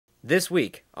This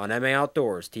week on MA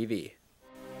Outdoors TV.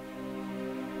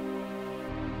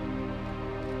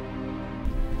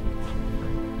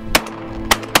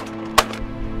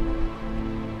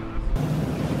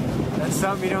 That's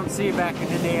something you don't see back in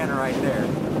Indiana right there.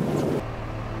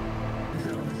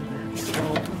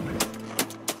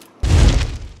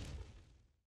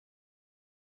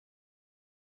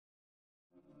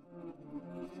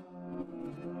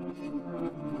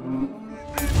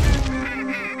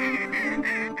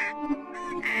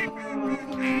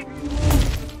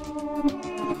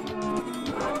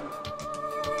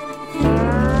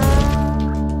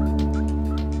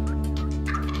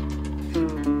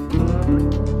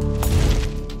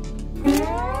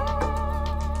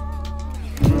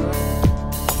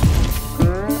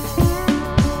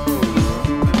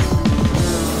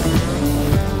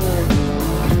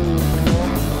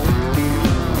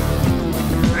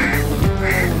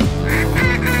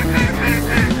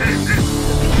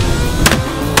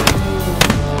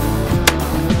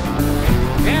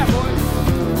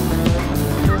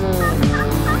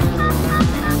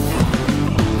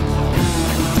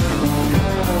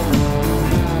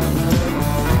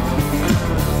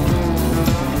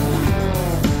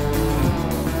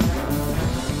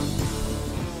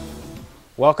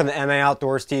 Welcome to MA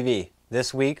Outdoors TV.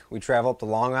 This week, we travel up to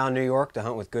Long Island, New York to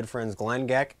hunt with good friends Glenn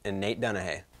Gieck and Nate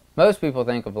Dunahay. Most people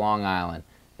think of Long Island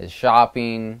as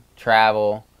shopping,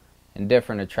 travel, and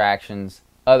different attractions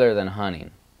other than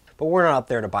hunting. But we're not up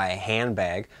there to buy a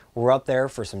handbag. We're up there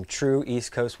for some true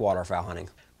East Coast waterfowl hunting.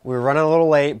 We were running a little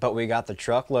late, but we got the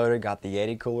truck loaded, got the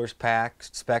Yeti coolers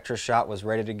packed, Spectra shot was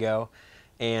ready to go,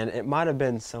 and it might have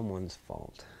been someone's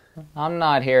fault. I'm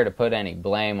not here to put any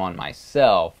blame on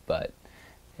myself, but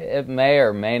it may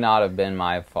or may not have been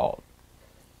my fault.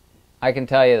 I can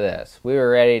tell you this, we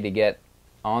were ready to get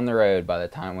on the road by the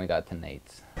time we got to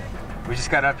Nate's. We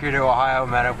just got up here to Ohio,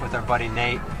 met up with our buddy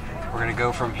Nate. We're going to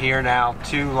go from here now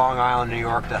to Long Island, New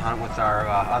York to hunt with our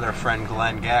other friend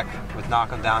Glenn Gieck with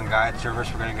Knock 'em Down Guide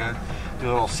Service. We're going to go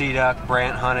do a little sea duck,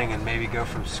 brant hunting, and maybe go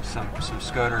from some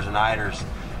scoters and eiders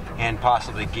and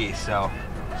possibly geese. So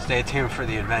stay tuned for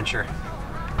the adventure.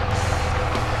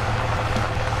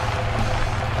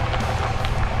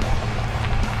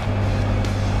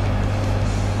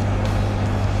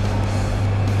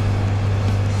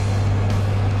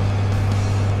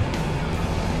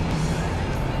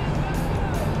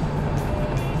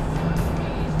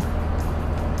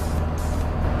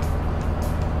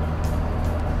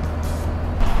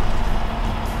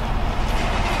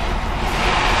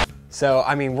 So,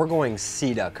 I mean, we're going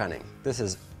sea duck hunting. This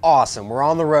is awesome. We're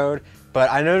on the road,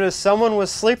 but I noticed someone was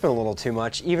sleeping a little too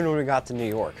much even when we got to New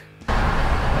York.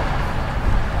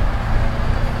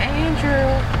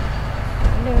 Andrew,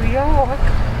 New York.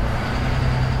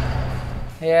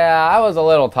 Yeah, I was a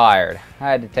little tired. I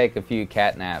had to take a few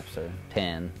cat naps, or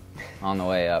 10, on the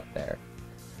way up there.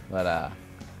 But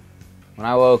when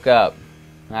I woke up,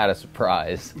 I had a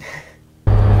surprise.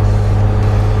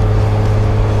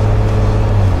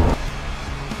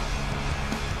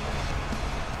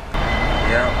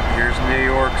 Yep, here's New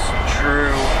York's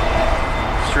true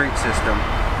street system.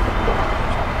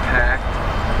 Packed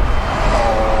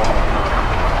all the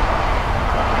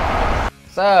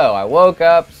time. So I woke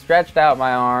up, stretched out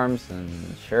my arms, and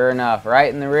sure enough,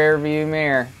 right in the rear view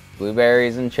mirror,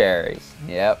 blueberries and cherries.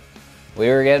 Yep, we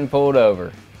were getting pulled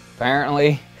over.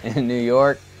 Apparently, in New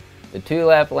York, the two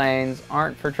left lanes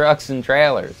aren't for trucks and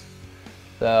trailers.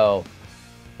 So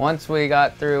once we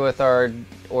got through with our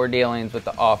dealings with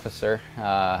the officer,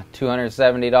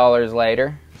 $270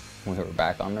 later, we were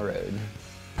back on the road.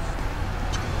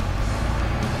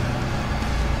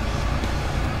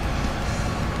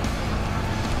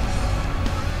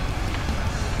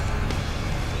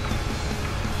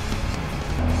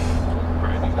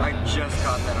 I just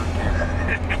caught that on camera.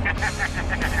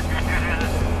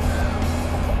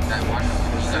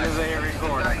 As soon as I hit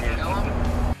record, I hear it.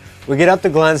 We get up to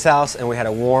Glenn's house and we had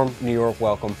a warm New York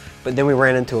welcome, but then we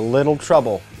ran into a little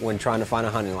trouble when trying to find a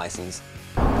hunting license.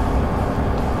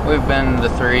 We've been to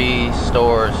 3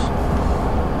 stores,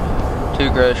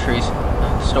 2 grocery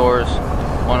stores,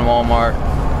 1 Walmart,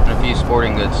 and a few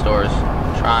sporting goods stores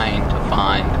trying to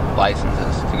find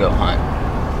licenses to go hunt.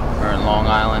 We're in Long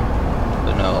Island,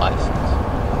 but no license.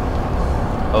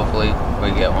 Hopefully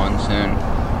we get one soon,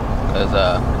 because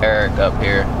Eric up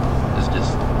here is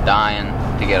just dying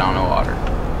to get on the water.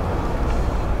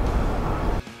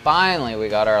 Finally, we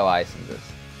got our licenses,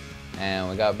 and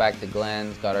we got back to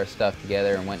Glenn's, got our stuff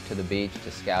together, and went to the beach to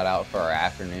scout out for our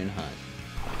afternoon hunt.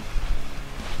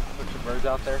 Put some birds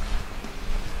out there.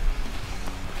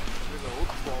 There's an old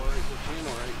squaw right, the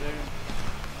channel right there.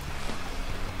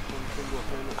 single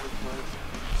fin at this place.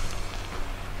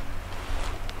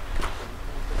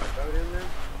 Boat in there?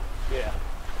 Yeah.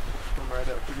 Come right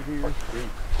up through here.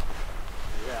 Deep.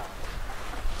 Yeah.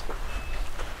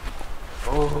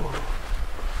 Oh.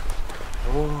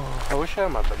 Oh, I wish I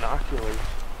had my binoculars.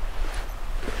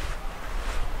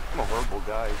 I'm a horrible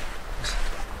guide.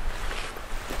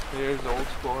 There's the old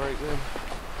school right there.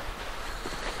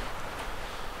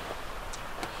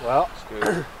 Well,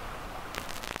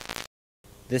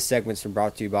 this segment's been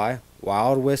brought to you by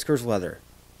Wild Whiskers Leather,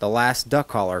 the last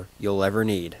duck hauler you'll ever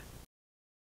need.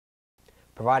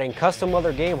 Providing custom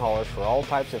leather game haulers for all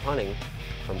types of hunting,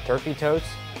 from turkey totes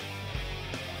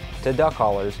to duck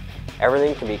haulers,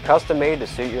 everything can be custom made to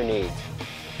suit your needs.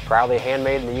 Proudly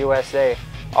handmade in the USA,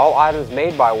 all items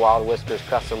made by Wild Whiskers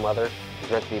Custom Leather is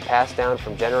meant to be passed down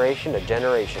from generation to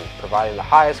generation, providing the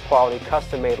highest quality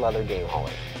custom-made leather game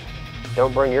haulers.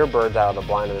 Don't bring your birds out of the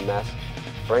blind and the mess.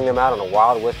 Bring them out on a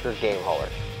Wild Whiskers game hauler.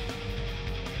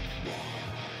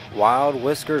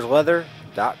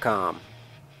 WildWhiskersLeather.com.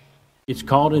 It's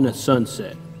caught in a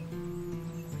sunset.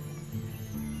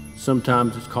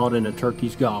 Sometimes it's caught in a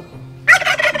turkey's gobble.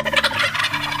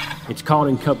 It's caught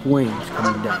in cup wings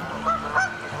coming down.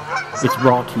 It's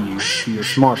brought to you to your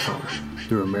smartphone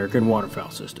through American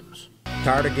Waterfowl Systems.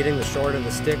 Tired of getting the short end of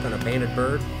the stick on a banded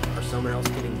bird or someone else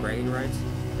getting bragging rights?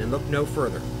 Then look no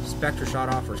further.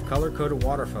 SpectraShot offers color-coded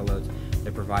waterfowl loads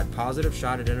that provide positive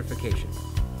shot identification,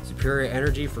 superior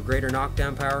energy for greater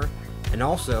knockdown power, and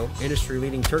also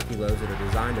industry-leading turkey loads that are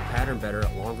designed to pattern better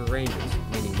at longer ranges,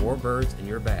 meaning more birds in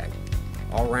your bag.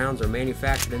 All rounds are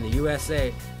manufactured in the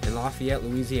USA in Lafayette,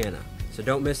 Louisiana, so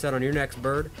don't miss out on your next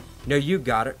bird. Know you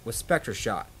got it with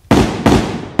SpectraShot.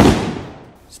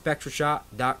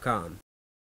 SpectraShot.com.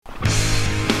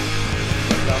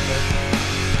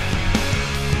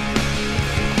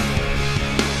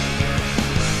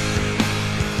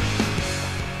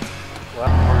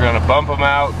 We're gonna bump them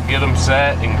out, get them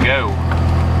set, and go.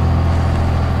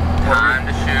 Time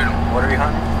to shoot them. What are we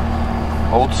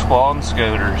hunting? Old spawn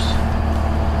scoters.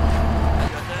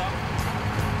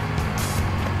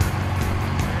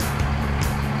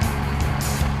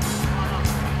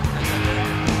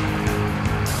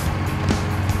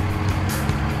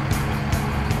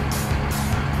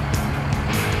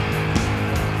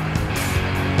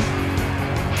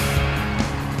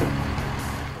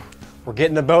 We're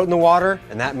getting the boat in the water,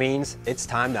 and that means it's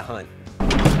time to hunt.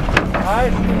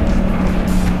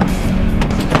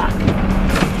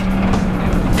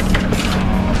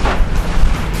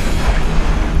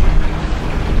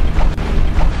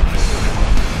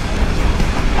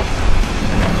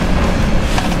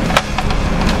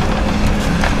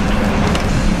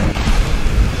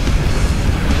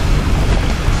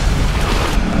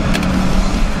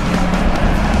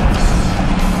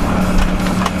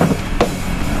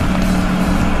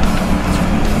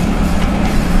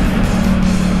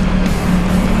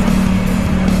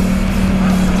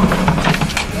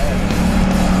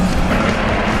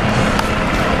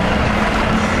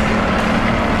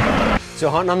 So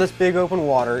hunting on this big open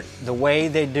water, the way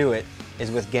they do it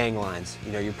is with gang lines.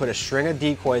 You know, you put a string of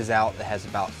decoys out that has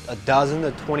about a dozen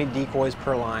to 20 decoys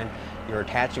per line. You're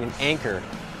attaching an anchor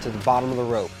to the bottom of the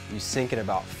rope. You sink it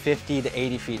about 50 to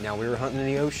 80 feet. Now we were hunting in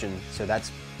the ocean, so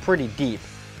that's pretty deep.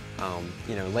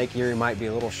 You know, Lake Erie might be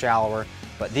a little shallower,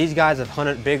 but these guys have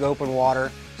hunted big open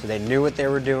water, so they knew what they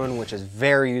were doing, which is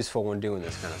very useful when doing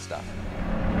this kind of stuff.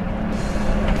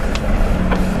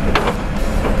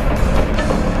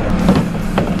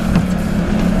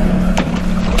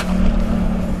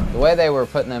 The way they were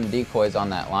putting them decoys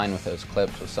on that line with those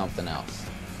clips was something else.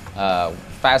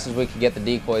 Fast as we could get the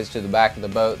decoys to the back of the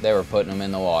boat, they were putting them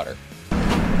in the water.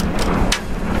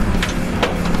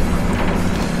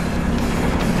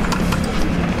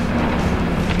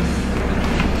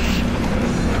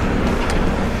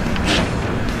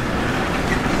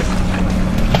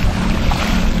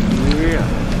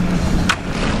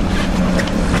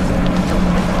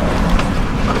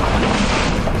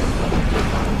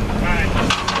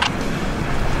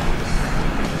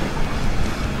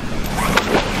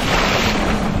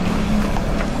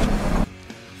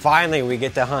 Finally, we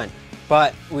get to hunt,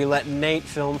 but we let Nate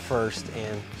film first,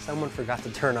 and someone forgot to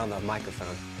turn on the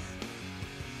microphone.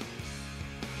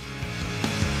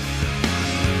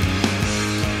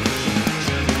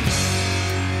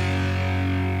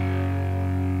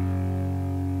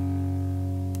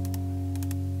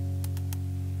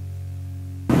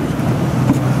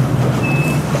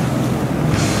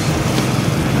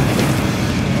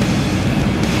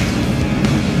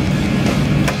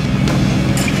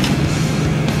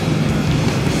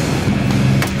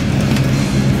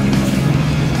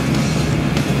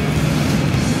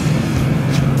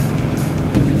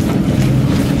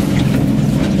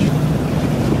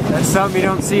 That's something you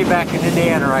don't see back in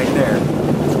Indiana right there. I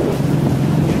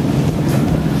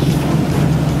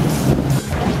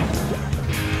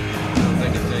don't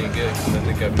think it's any good because I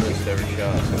think I've missed every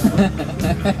shot.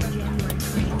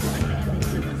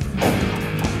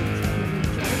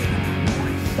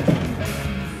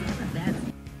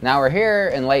 Now we're here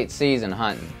in late season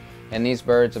hunting, and these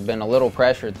birds have been a little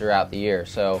pressured throughout the year,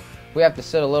 so we have to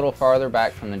sit a little farther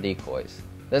back from the decoys.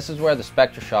 This is where the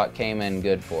Spectre shot came in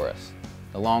good for us.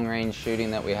 The long range shooting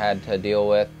that we had to deal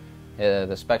with,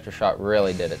 the Spectre shot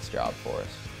really did its job for us.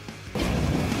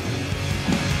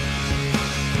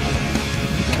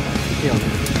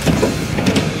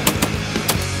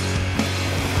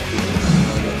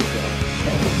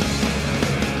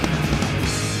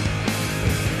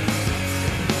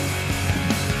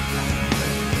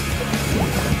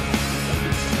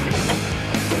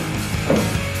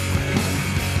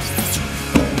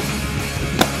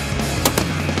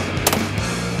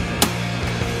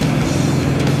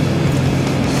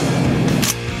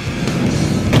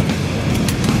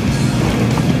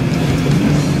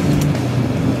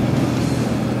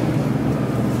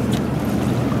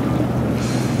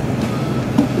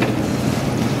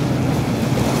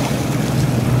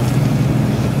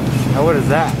 What is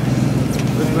that?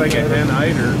 Looks like a hen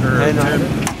eider or a hen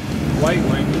white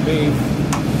wing to me.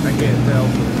 I can't tell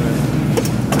from this.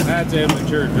 That's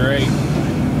immature drake.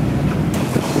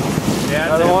 Yeah,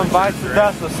 Another one bites the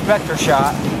dust with Spectre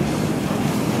shot.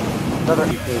 Another.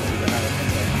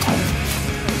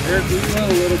 Eric, we let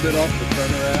a little bit off the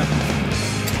front of that.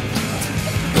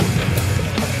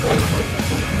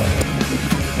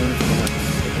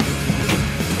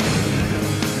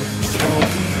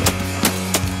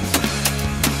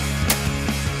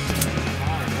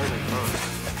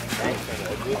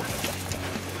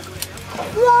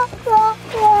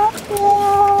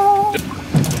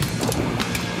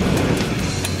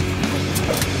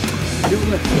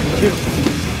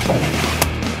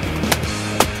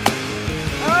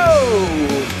 Oh!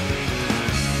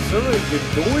 Somebody could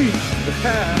deutsch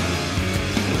that.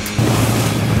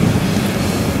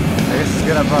 I guess it's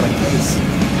good I brought a case.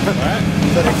 What?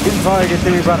 But I could probably get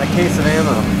through about a case of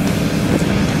ammo.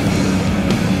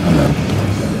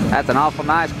 That's an awful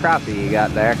nice crappie you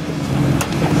got there.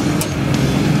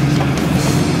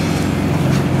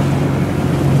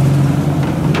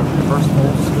 First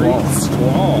full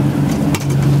Squall.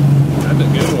 That's a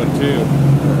good one too.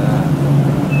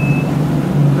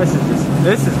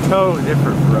 This is totally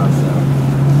different for us though.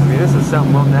 I mean, this is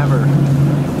something we'll never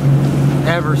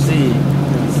ever see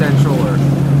in central or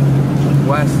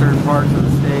western parts of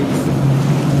the states.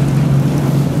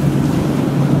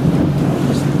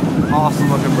 Just awesome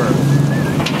looking bird.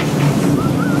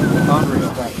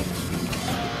 Unreal.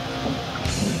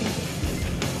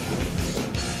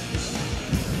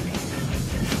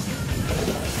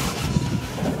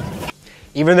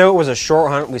 Even though it was a short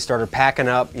hunt, we started packing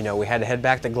up. You know, we had to head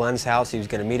back to Glenn's house. He was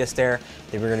going to meet us there.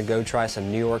 Then we were going to go try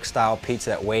some New York style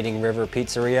pizza at Wading River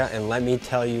Pizzeria. And let me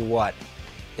tell you what,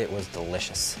 it was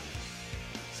delicious.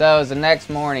 So it was the next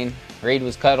morning. Reed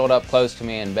was cuddled up close to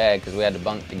me in bed because we had to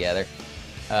bunk together.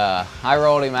 I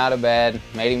rolled him out of bed,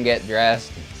 made him get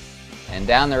dressed, and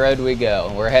down the road we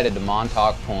go. We're headed to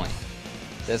Montauk Point.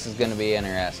 This is going to be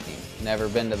interesting. Never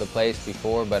been to the place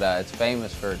before, but it's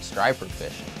famous for its striper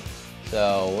fishing.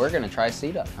 So we're going to try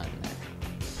sea duck hunting there.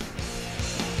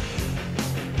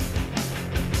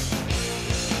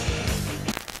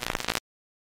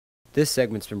 This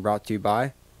segment's been brought to you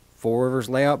by Four Rivers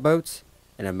Layout Boats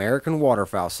and American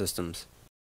Waterfowl Systems.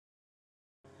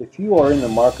 If you are in the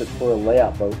market for a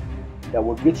layout boat that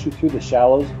will get you through the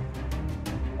shallows,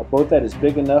 a boat that is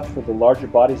big enough for the larger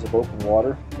bodies of open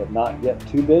water, but not yet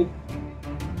too big,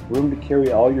 room to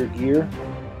carry all your gear,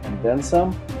 and then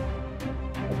some,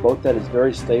 a boat that is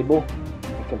very stable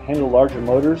and can handle larger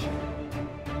motors,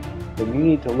 then you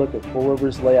need to look at Four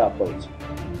Rivers Layout Boats.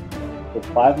 With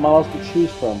 5 models to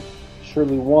choose from,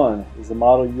 surely one is the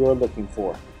model you are looking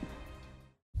for.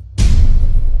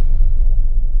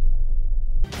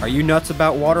 Are you nuts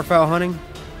about waterfowl hunting?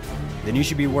 Then you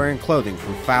should be wearing clothing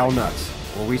from Fowl Nuts,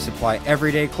 where we supply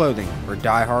everyday clothing for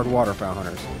die-hard waterfowl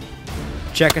hunters.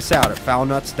 Check us out at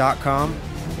foulnuts.com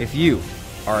if you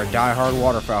are a die-hard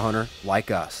waterfowl hunter like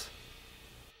us.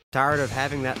 Tired of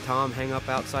having that tom hang up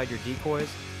outside your decoys?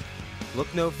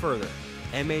 Look no further.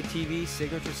 MATV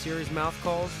Signature Series mouth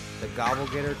calls, the Gobble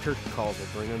Getter turkey calls will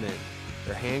bring them in.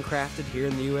 They're handcrafted here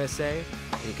in the USA,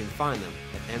 and you can find them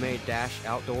at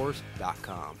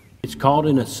ma-outdoors.com. It's caught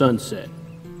in a sunset.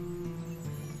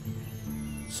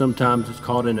 Sometimes it's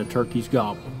caught in a turkey's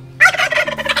gobble.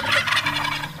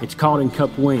 It's caught in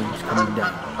cupped wings coming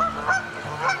down.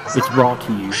 It's brought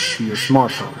to you to your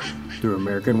smartphone through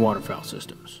American Waterfowl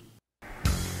Systems.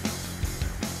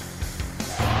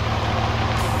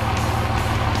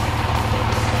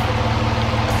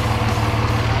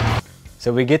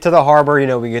 So we get to the harbor, you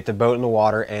know, we get the boat in the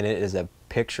water, and it is a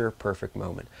picture perfect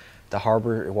moment. The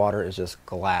harbor water is just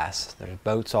glass. There's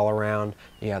boats all around.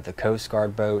 You have the Coast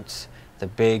Guard boats, the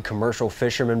big commercial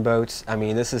fisherman boats. I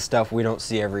mean, this is stuff we don't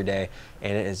see every day,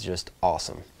 and it is just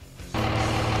awesome.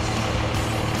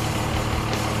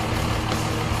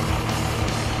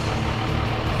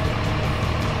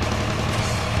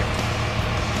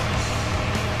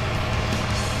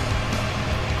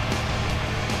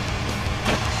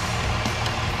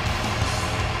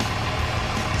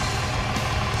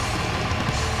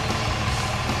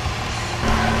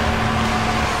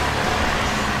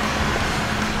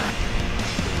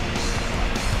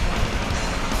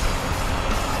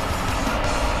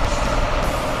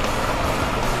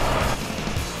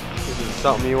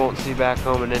 Something you won't see back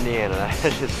home in Indiana,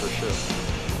 that is for sure.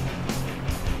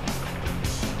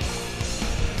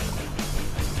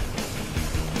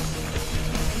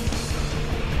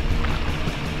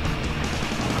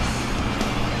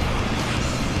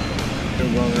 Go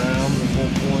around the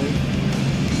whole point.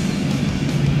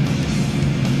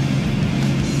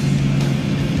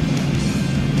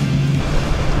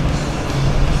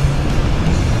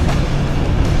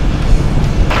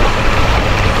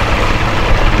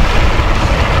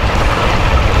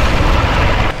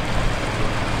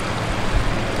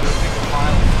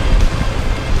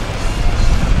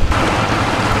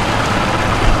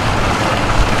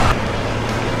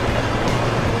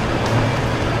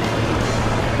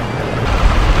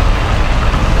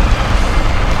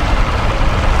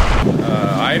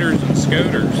 Iders and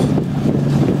scooters,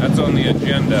 that's on the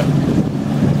agenda.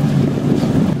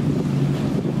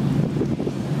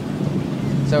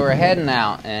 So we're heading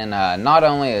out, and not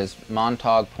only is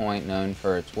Montauk Point known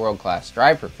for its world-class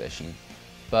striper fishing,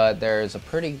 but there's a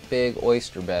pretty big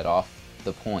oyster bed off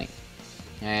the point.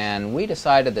 And we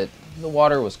decided that the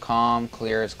water was calm,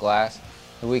 clear as glass,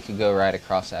 that we could go right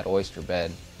across that oyster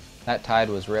bed. That tide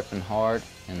was ripping hard,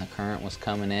 and the current was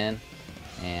coming in,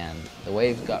 and the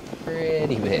waves got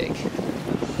pretty big.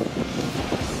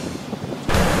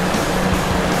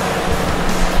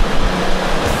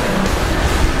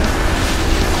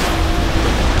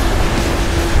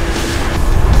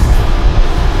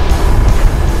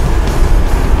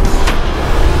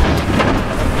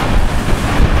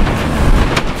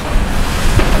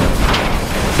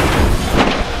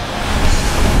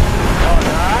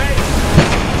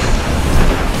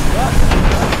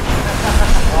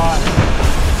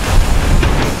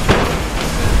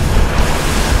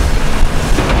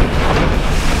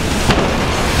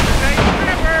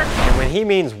 He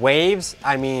means waves.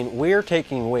 I mean, we're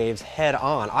taking waves head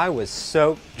on. I was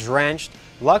soaked, drenched.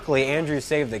 Luckily, Andrew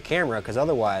saved the camera, because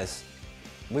otherwise,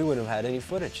 we wouldn't have had any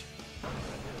footage.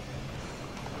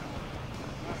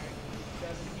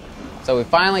 So we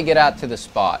finally get out to the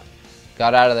spot,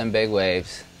 got out of them big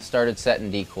waves, started setting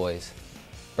decoys.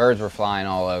 Birds were flying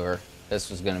all over.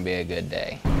 This was going to be a good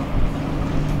day.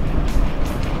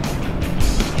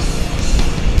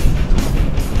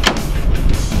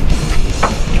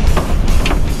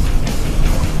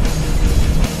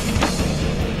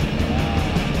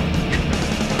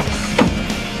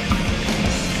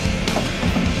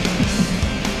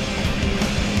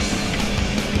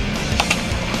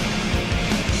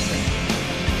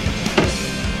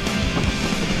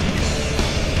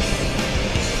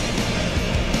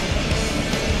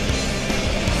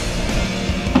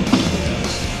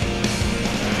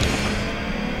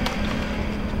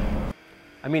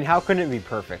 I mean, how couldn't it be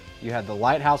perfect? You had the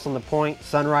lighthouse on the point,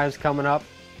 sunrise coming up.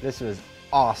 This was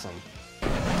awesome.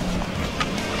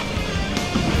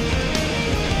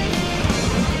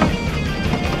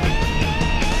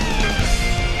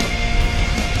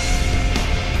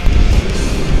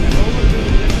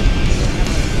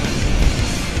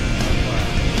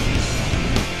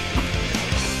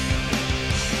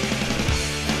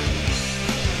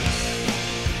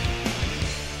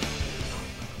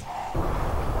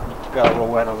 Got a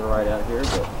little wet on the ride out here,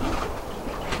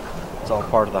 but it's all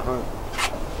part of the hunt.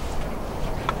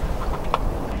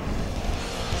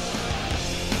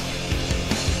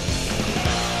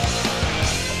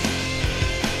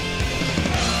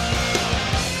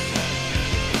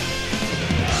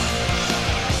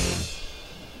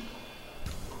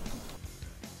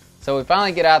 So we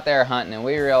finally get out there hunting, and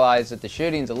we realize that the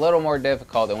shooting's a little more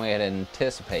difficult than we had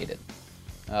anticipated.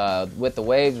 With the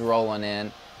waves rolling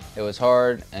in, it was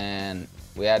hard, and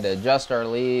we had to adjust our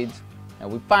leads,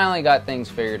 and we finally got things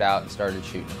figured out and started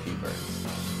shooting a few birds.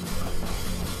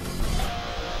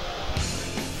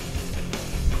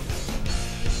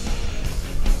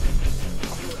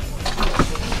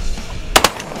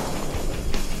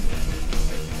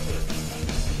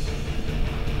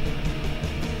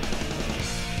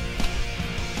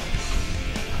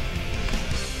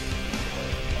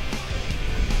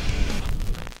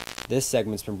 This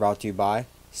segment's been brought to you by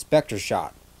Spectre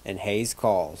Shot and Hayes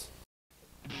Calls.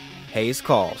 Hayes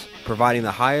Calls, providing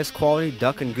the highest quality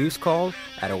duck and goose calls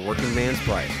at a working man's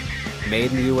price.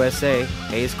 Made in the USA,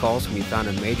 Hayes Calls can be found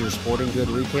in major sporting good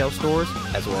retail stores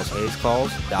as well as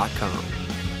hayescalls.com.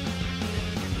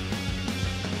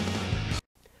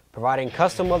 Providing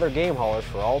custom leather game haulers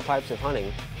for all types of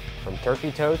hunting, from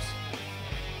turkey totes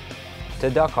to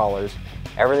duck haulers,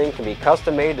 everything can be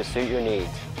custom made to suit your needs.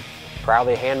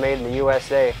 Proudly handmade in the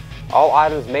USA, all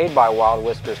items made by Wild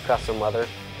Whiskers Custom Leather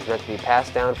is meant to be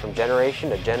passed down from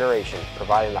generation to generation,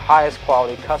 providing the highest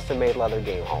quality custom-made leather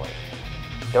game haulers.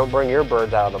 Don't bring your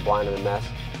birds out of the blind of the mess.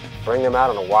 Bring them out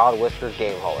on a Wild Whiskers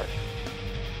game hauler.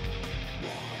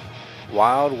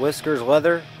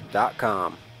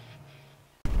 WildWhiskersLeather.com.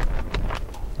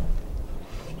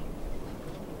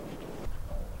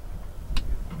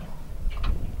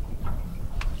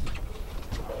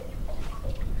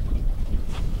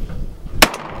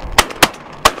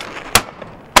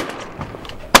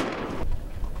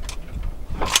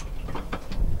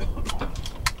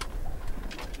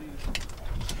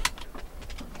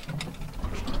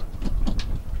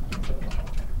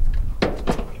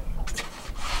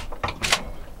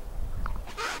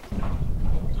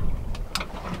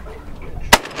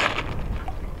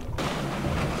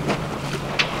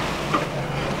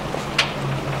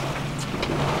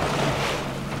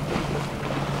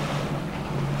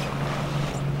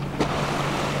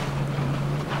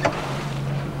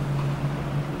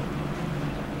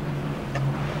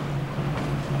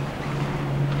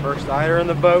 First eider in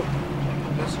the boat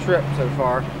this trip so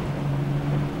far.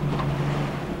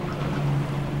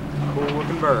 Cool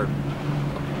looking bird.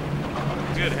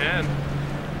 Good hen.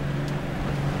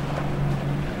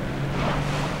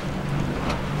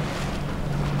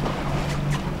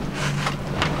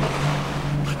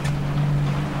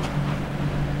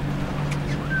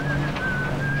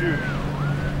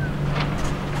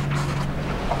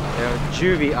 Yeah,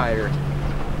 juvie eider.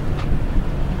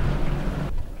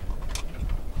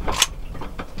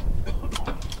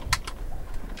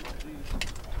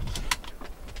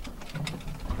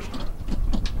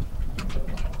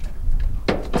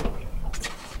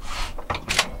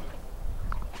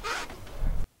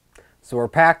 So we're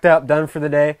packed up, done for the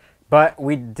day, but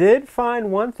we did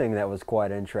find one thing that was quite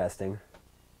interesting.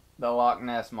 The Loch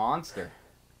Ness Monster.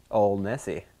 Old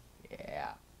Nessie.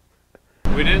 Yeah.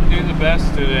 We didn't do the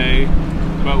best today,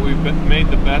 but we made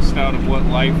the best out of what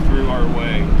life threw our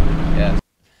way. Yes.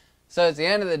 So at the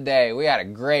end of the day, we had a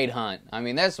great hunt. I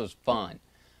mean, this was fun.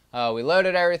 We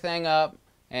loaded everything up,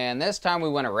 and this time we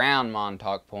went around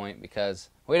Montauk Point because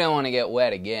we didn't want to get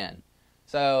wet again.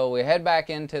 So we head back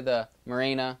into the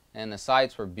marina, and the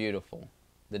sights were beautiful.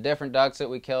 The different ducks that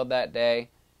we killed that day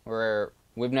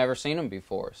we've never seen them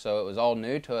before, so it was all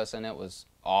new to us, and it was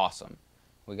awesome.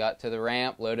 We got to the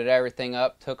ramp, loaded everything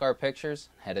up, took our pictures,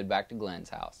 headed back to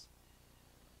Glenn's house.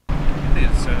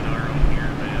 Did sonar on here,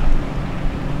 man.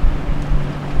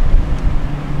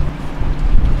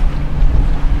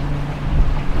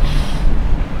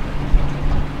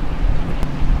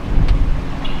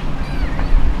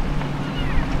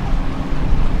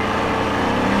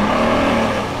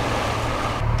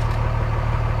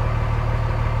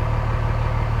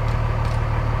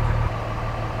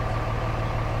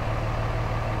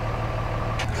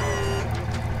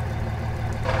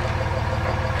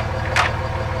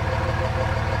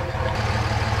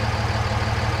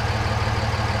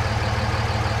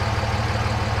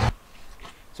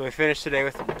 So we finished today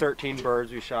with 13 birds.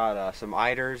 We shot some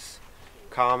eiders,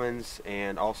 commons,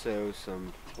 and also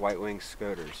some white-winged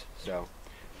scoters. So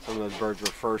some of those birds were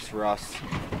first for us.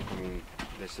 I mean,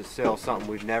 this is still something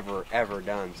we've never ever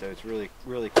done. So it's really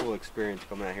cool experience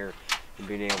coming out here and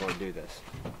being able to do this.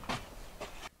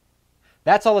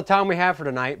 That's all the time we have for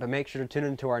tonight, but make sure to tune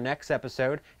in to our next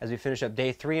episode as we finish up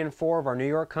day 3 and 4 of our New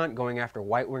York hunt, going after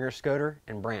white-winger scoter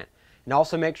and brant. And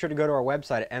also make sure to go to our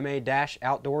website at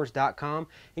ma-outdoors.com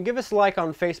and give us a like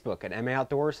on Facebook at MA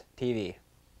Outdoors TV.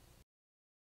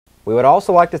 We would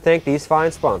also like to thank these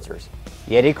fine sponsors: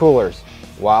 Yeti Coolers,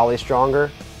 Wildly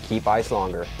Stronger, Keep Ice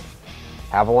Longer;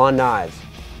 Avalon Knives,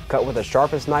 cut with the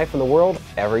sharpest knife in the world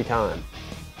every time;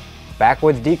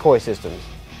 Backwoods Decoy Systems,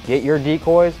 get your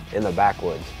decoys in the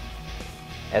backwoods;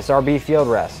 SRB Field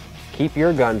Rest, keep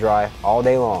your gun dry all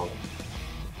day long;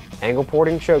 Angle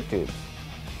Porting Choke Tubes;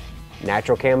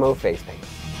 Natural Camo Face Paint.